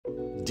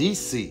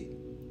DC,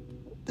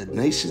 the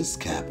nation's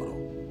capital.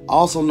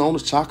 Also known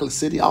as Chocolate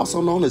City,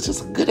 also known as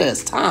just a good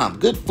ass time.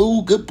 Good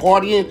food, good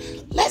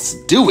partying. Let's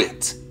do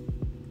it.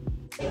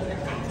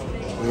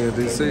 Yeah,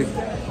 DC.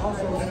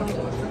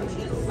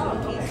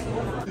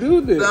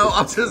 Do this. No,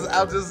 I'm just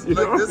like, this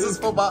is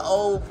for my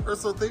own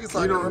personal thing,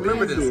 so I don't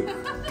remember this.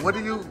 What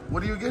are you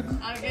getting?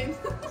 I'm getting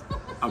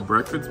A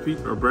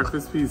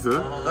breakfast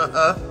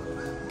pizza.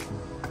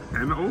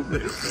 And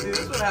oatmeal. See, this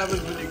is what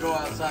happens when you go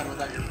outside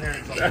without your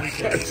parents on the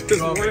weekend. I just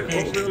want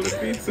oatmeal and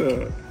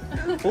pizza.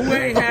 Who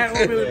ain't had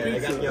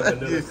oatmeal and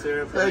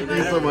pizza? Thank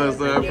you so much,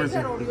 sir. I Yes,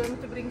 appreciate or you want me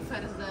to bring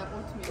first the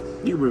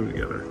oatmeal? You bring them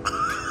together.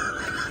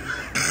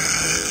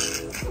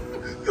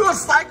 You're a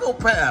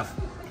psychopath.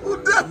 Who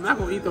does? I'm not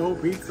gonna eat the whole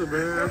pizza,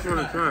 man. I'm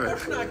trying to try it.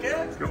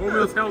 The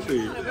oatmeal's healthy.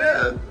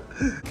 Yeah.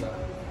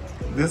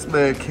 This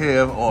man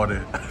Kev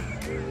ordered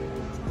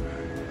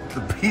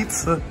the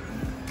pizza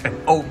and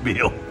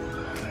oatmeal.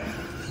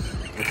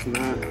 It's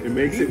not. It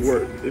makes it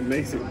work.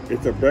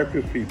 It's a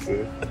breakfast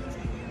pizza.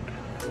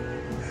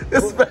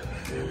 What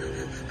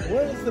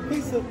is the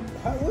pizza?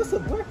 What's a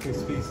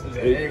breakfast pizza?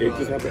 It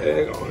just has an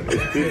egg on it.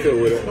 It's pizza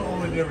with it. The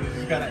only difference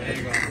is you got an egg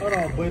on it. Hold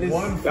on, but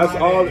it's That's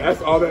all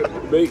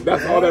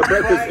that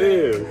breakfast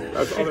is.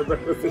 That's all that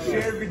breakfast is.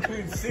 Shared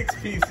between 6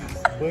 pieces.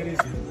 but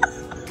it's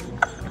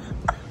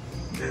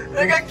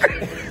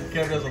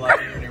Kevin doesn't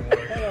like it anymore.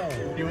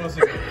 He wants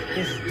to go.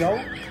 it's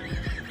dope.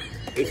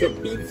 It's a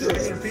pizza.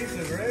 It's a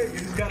pizza, Greg. It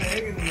just got an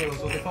egg in the middle,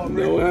 so they call it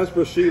No, it has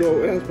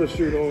prosciutto. It has So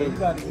you prosciutto.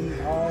 got to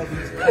eat all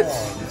these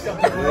carbs. It's got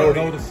Or pepperoni.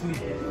 go to sleep.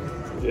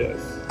 Yes.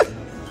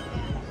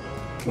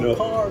 But No.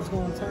 carbs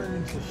gonna turn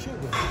into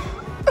sugar.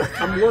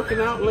 I'm working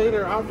out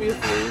later,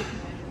 obviously.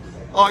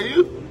 Are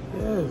you?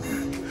 Yes.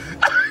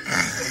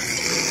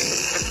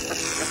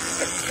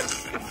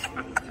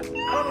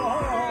 Hold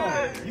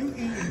on. You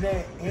eating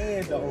that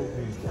and the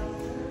oatmeal?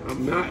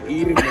 I'm not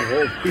eating the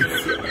whole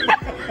pizza.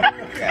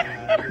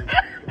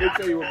 Let me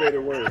tell you what made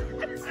it work.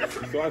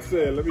 So I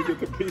said, let me get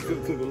the pizza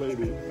to the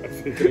lady. I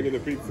said, can I get the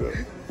pizza?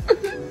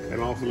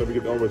 And also let me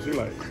get the oatmeal. She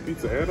like,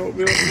 pizza and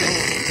oatmeal?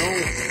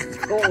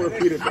 Don't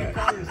repeat it back.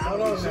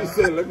 Hold on She now.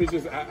 said, let me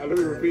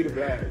repeat it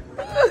back.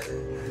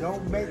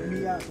 Don't make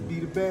me out to be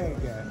the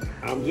bad guy.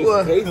 I'm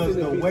just tasting Because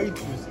the pizza.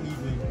 waitress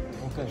even.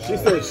 Okay.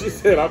 She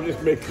said, I'm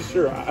just making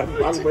sure.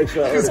 I'm make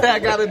sure I She heard said it. I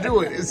gotta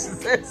do it.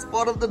 It's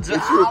part of the And she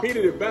job.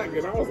 repeated it back,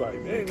 and I was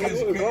like, dang, what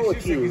is wrong with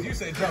Because you? you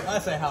say jump, I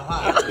say how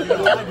high. You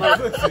know, like my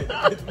foot.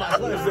 It's my I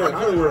foot. said, I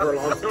didn't work for a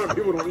long time.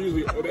 People don't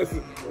usually, it's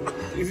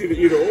either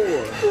either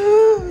or,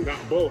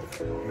 not both.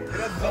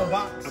 That's a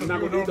box. I'm not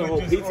gonna eat the whole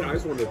pizza. I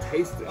just wanted to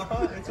taste it.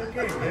 It's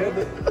okay, man.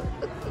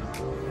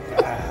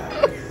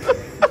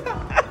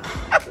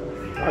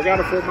 I got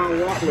a 4-mile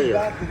walk You later.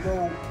 got to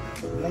go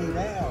lay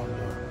down.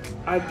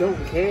 I don't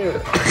care.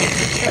 If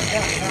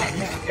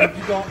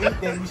you don't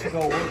eat that, you should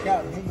go work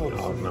out and then go to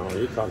Oh sleep. no,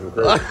 you're talking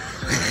crazy.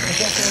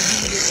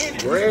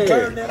 Greg,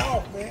 Turn that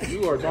off, man.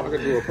 you are talking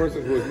to a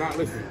person who is not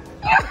listening.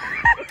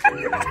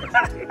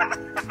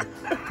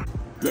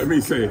 Let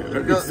me say it.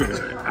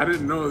 I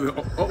didn't know that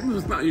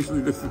oatmeal's not usually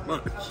this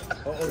much.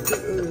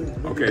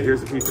 Okay,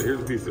 here's a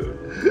pizza.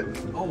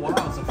 Oh wow,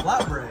 it's a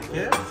flatbread,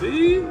 yeah.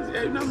 See?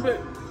 Yeah, no,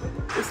 but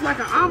it's like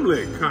an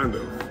omelet, kind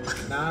of.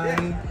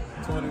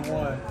 9:21 in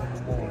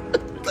the morning.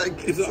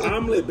 It's an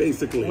omelet,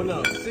 basically. Well,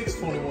 no,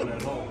 6:21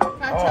 at home.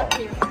 Catch up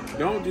here.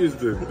 Don't use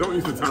the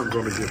time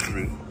zone against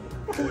me.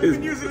 We've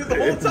been using it the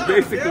whole It's time.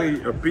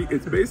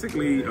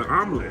 basically an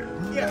omelet.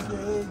 Yeah. I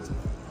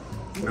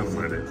don't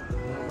mind it.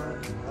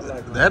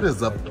 That is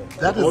The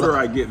a older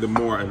I get, the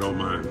more I don't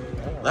mind.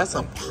 that's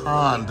a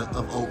pond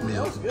of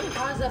oatmeal.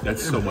 How's that?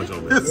 That's so much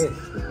oatmeal.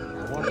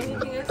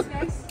 Anything else,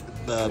 guys?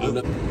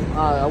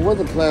 I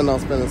wasn't planning on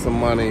spending some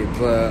money,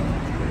 but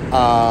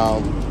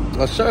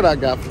a shirt I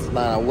got for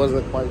tonight I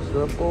wasn't quite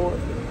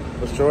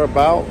sure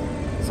about.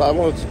 So I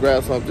wanted to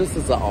grab some just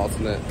as an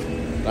alternate.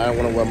 I didn't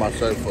want to wear my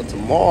shirt for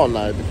tomorrow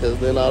night because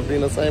then I'll be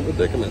in the same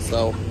predicament.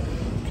 So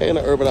came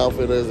to Urban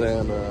Outfitters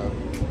and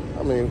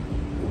I mean,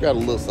 we got a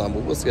little something,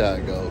 but we'll see how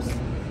it goes.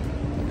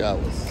 The guy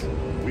was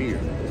weird.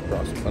 He was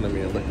across in front of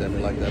me and looked at me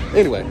like that.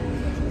 Anyway,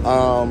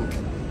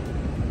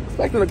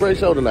 expecting a great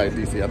show tonight,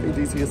 DC. I think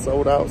DC is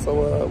sold out, so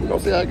we're gonna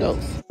see how it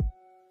goes.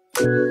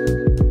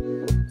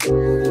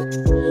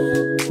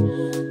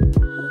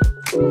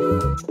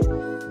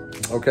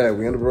 Okay,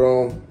 we in the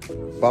room,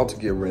 about to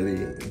get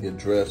ready, get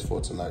dressed for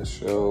tonight's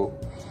show.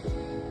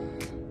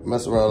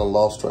 Mess around and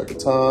lost track of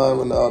time,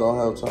 and now I don't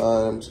have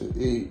time to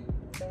eat.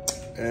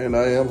 And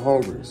I am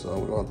hungry, so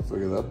we're gonna have to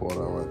figure that part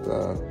out right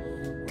there.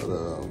 But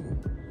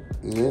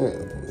yeah,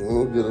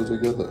 we'll get it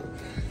together.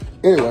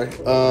 Anyway,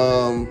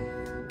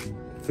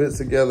 fit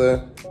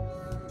together.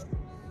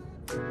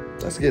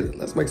 Let's get it.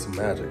 Let's make some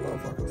magic,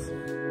 motherfuckers.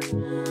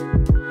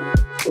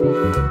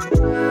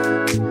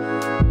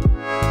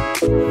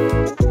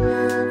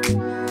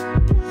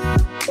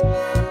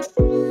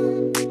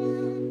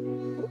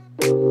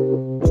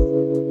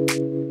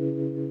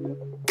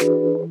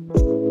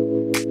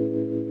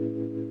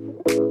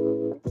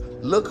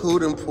 Look who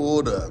done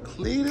pulled up.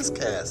 Cletus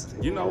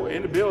Cassidy. You know,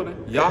 in the building.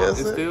 Y'all Is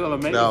is it? still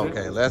amazing. No,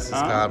 okay, let's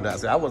just Huh? calm down.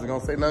 See, I wasn't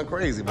gonna say nothing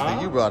crazy, but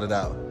then you brought it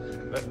out.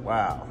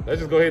 Wow. Let's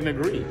just go ahead and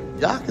agree.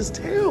 Yak is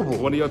terrible.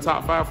 One of your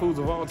top 5 foods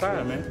of all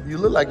time, man. You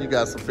look like you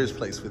got some fish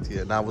plates with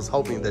you, and I was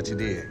hoping that you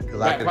did.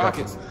 Back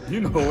pockets.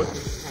 You know it.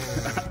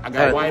 I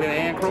got White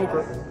and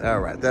Croker. All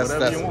right, that's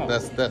Whatever you want.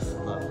 enough.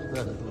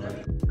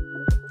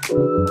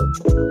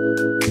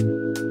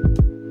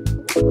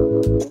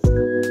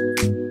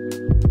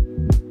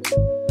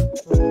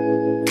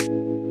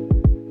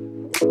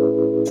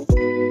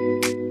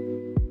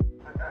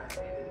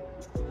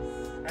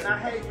 And I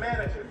hate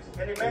managers.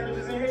 Any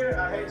managers in here?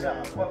 I hate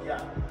y'all. Fuck y'all.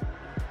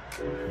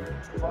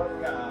 Fuck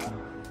y'all.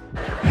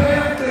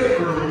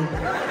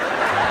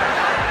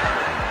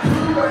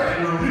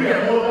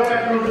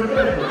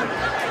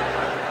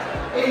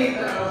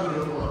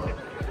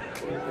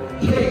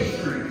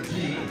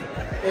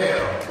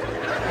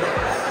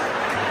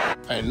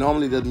 And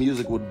normally the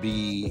music would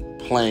be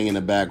playing in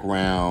the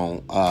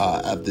background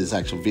of this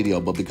actual video,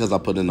 but because I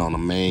put it on the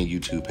main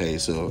YouTube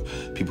page so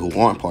people who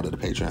aren't part of the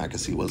Patreon can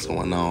see what's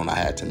going on, I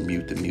had to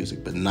mute the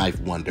music. But Knife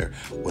Wonder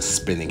was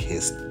spinning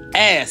his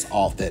ass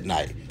off that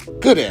night.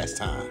 Good ass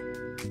time.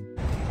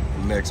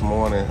 Next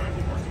morning.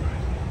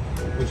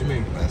 What you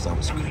mean? Man, that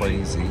was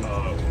crazy.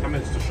 How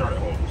much to Charlotte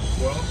Hall?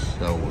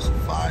 That was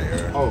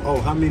fire.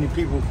 Oh, how many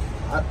people?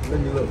 Let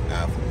me look.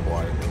 After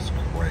party was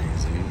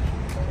crazy.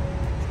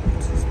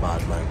 This is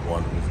spot like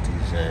one was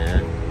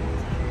DJing.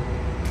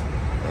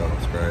 That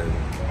was crazy.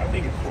 I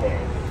think it's 12.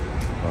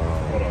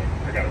 Hold on.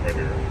 I got it right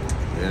here.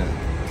 Yeah.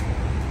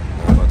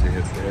 I'm about to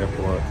hit the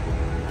airport.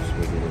 Just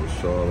going to go to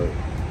Charlotte.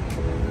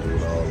 Do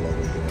it all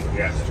over again.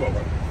 Yeah, it's 12.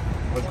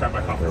 Let's grab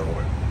my coffee real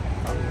quick.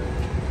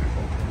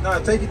 No,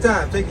 take your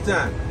time. Take your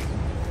time.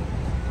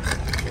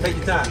 Take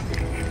your time.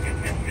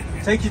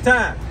 Take your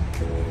time.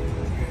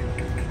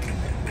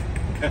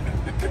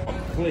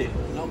 Click.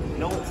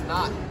 No, it's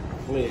not.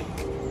 Click.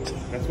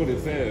 That's what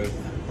it says.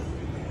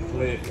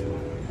 Click.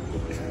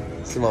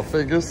 See my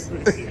fingers?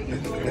 Don't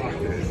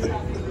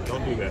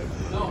do that.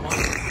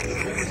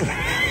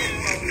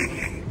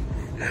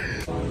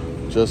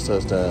 Just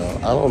touchdown.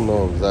 I don't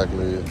know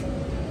exactly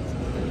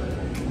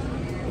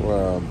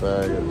where our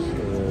baggage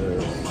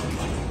is.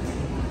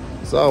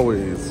 It's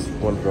always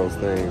one of those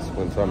things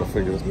when trying to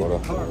figure this part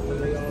out.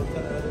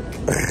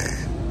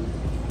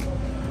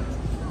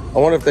 I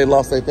wonder if they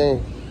lost their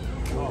thing.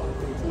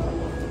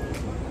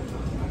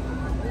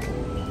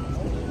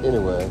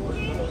 Anyway,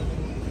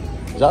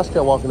 Josh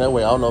kept walking that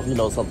way. I don't know if he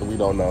knows something we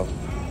don't know.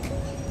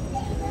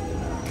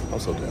 I'm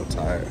so damn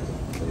tired.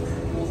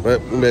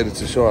 But we made it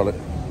to Charlotte.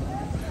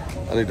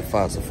 I need to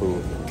find some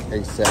food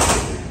ASAP.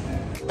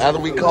 After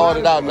we called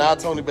it out, now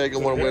Tony Baker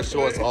want to wear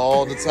shorts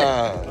all the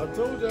time. I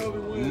told y'all to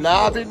win.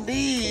 Knobby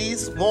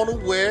knees want to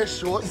wear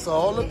shorts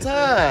all the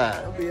time.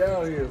 I'll be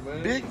out here,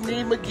 man. Big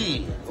Knee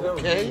McGee,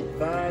 okay?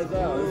 Thighs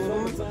out.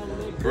 It's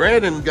summertime.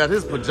 Brandon got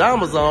his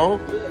pajamas on.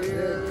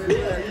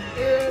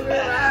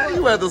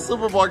 You at the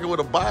supermarket with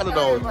a bonnet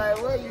on.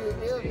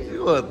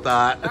 You a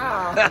thought.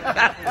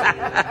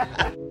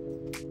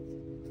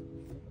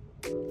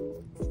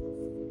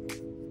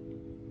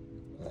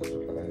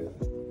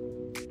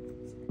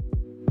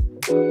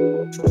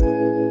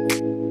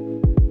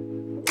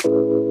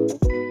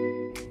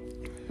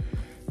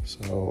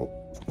 So,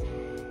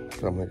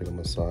 I'm gonna get a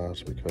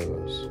massage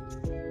because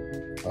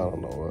I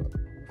don't know what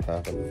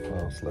happened. I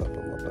slept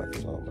and my back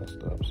is all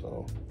messed up.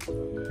 So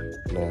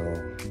now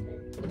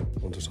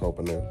I'm just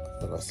hoping that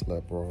I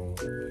slept wrong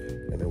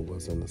and it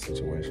wasn't a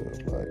situation of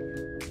like,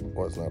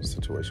 or it's not a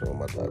situation where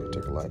my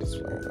diverticulitis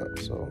flaring up.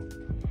 So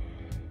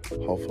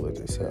hopefully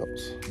this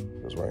helps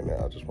because right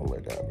now I just want to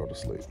lay down and go to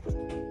sleep.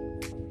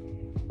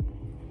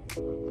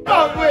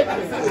 Come with me.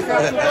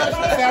 Come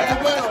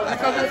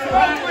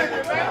with me,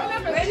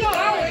 man. Yo,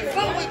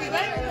 come with me,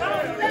 man.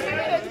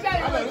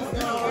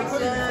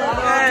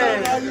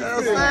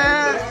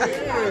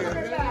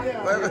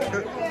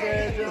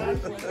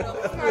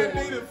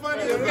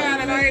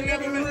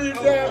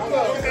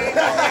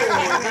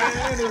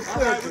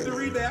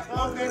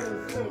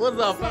 What's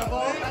up, fat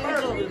boy?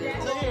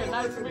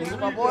 Nice to meet you,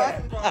 my boy.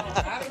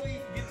 How do we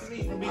get to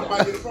meet from me?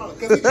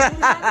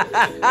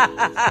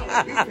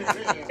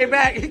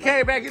 He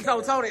came back, he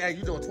told Tony, hey,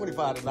 you doing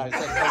 25 tonight.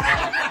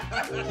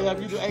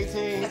 Kev, you do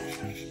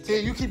 18.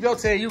 10, you keep your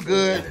 10, you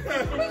good.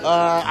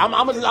 I'm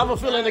gonna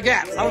fill in the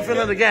gaps. I'm gonna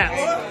fill in the gaps.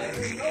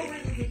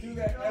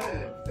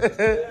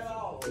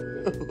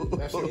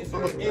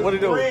 What are you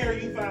doing? Rare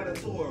you find a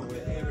tour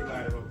with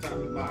everybody from top to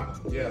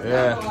bottom.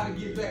 Yeah.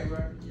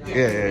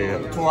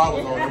 2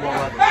 hours on, you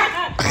want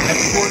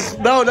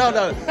No.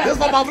 This is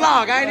for my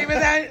vlog. I ain't even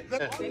there.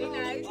 Very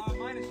nice.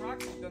 Mine is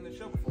Rocky. You've done the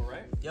show before,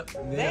 right? Yep.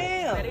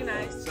 Damn. Very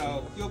nice.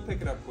 So you'll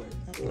pick it up quick.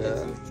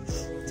 Yeah.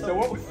 So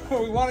what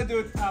we want to do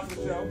at the top of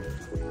the show,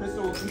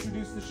 Crystal will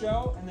introduce the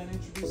show and then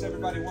introduce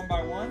everybody one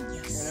by one.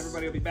 Yes. And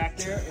everybody will be back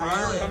there. And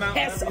then come out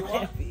That's whenever so you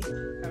want. happy.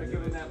 Kind of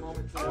give it that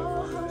moment.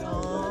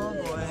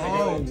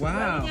 Oh,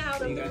 wow.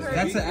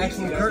 That's an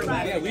actual curtain.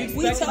 Yeah, we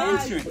We expect told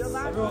entrance. you.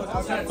 Everyone,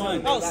 have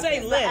fun. Oh, say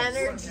less.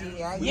 Energy.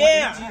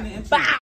 Yeah. Bow.